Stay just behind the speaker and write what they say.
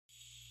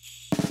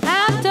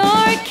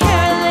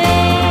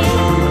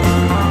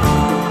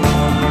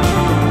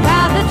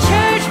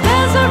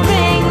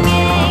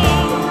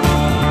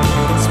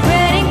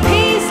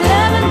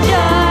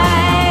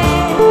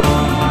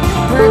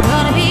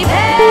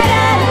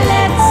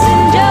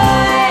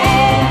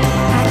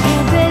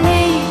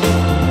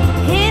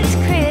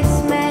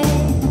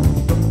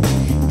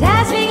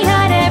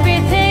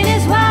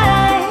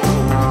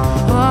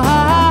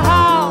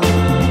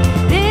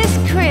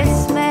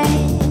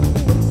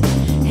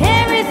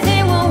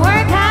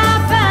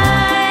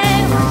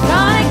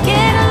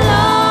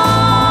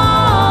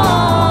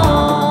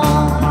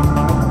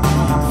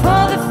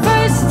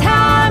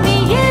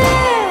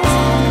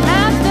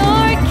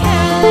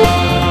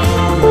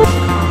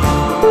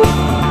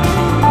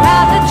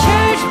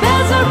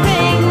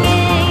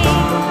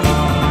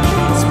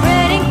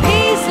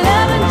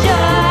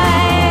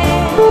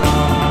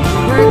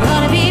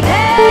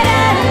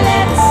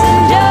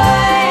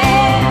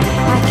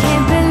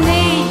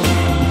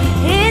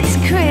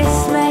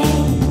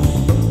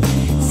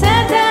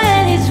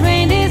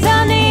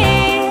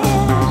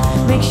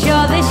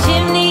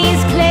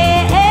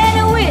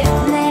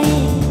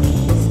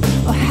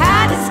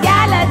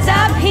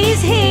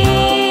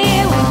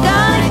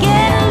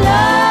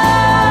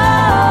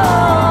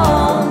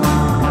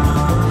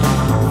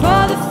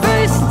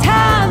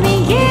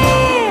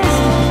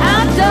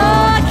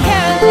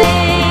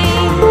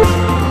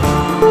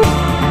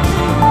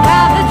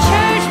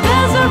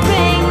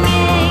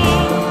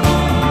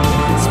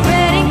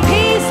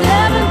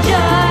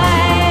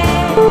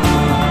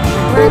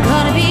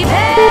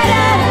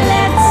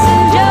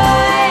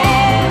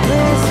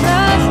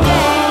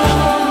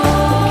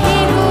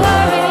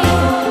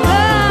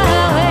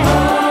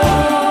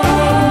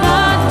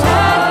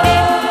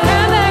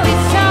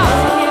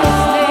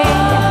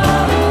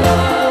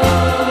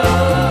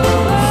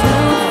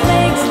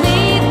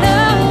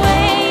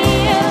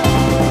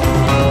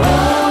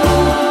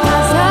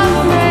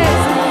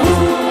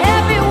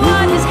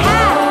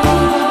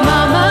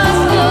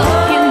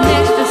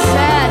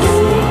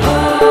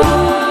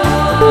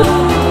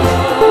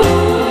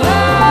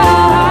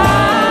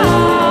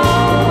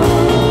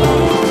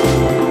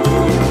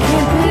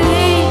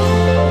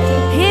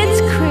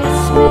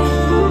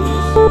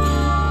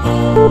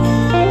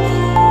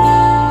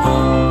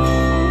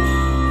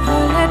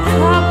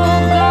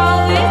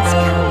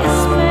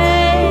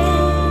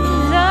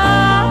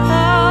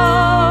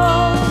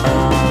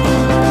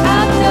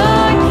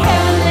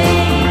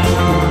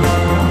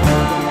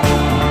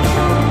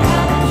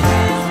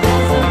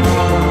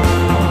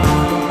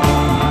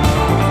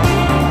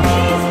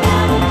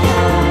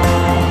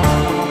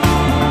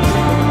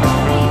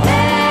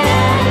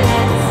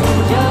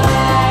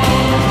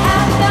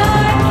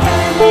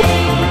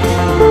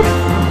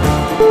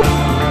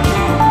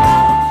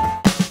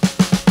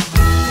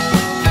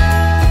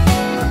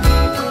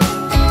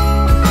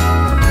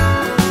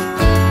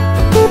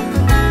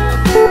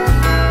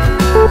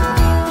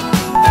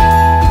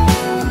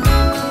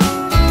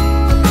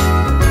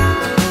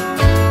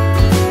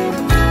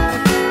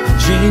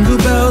Jingle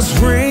bells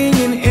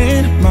ringing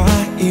in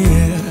my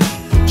ear.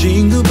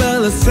 Jingle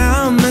bell, a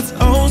sound that's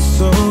oh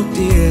so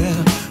dear.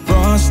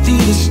 Frosty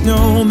the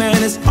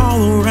snowman is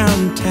all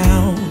around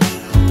town.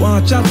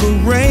 Watch out for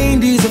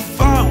reindeers are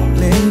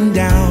falling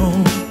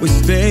down. We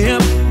stay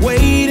up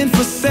waiting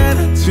for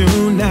Santa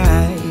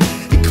tonight.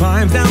 He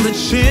climbs down the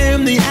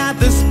chimney at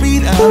the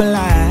speed of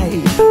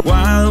light,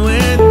 while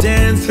we're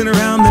dancing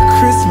around the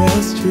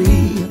Christmas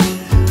tree,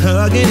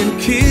 hugging and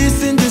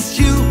kissing just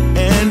you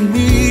and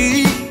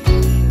me.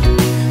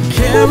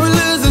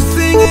 Carolers are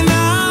singing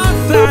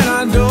outside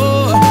our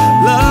door,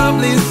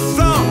 lovely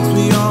songs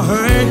we all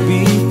heard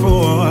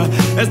before,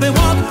 as they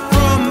walk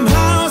from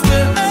house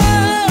to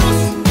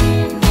house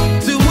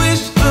to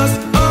wish us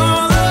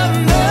all a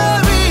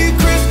Merry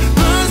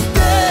Christmas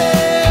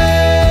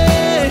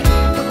Day.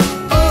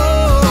 Oh,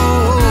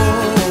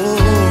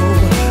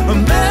 a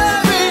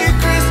Merry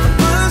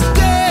Christmas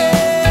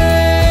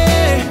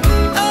Day.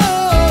 Oh,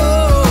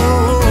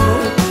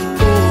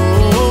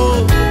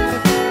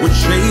 we're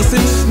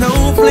chasing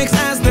snowflakes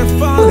as they're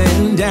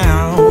falling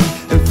down,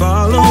 and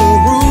follow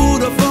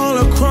Rudolph all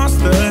across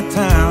the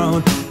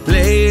town.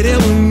 Later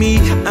we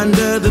meet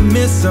under the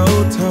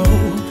mistletoe,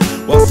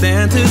 while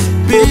Santa's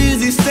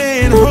busy staying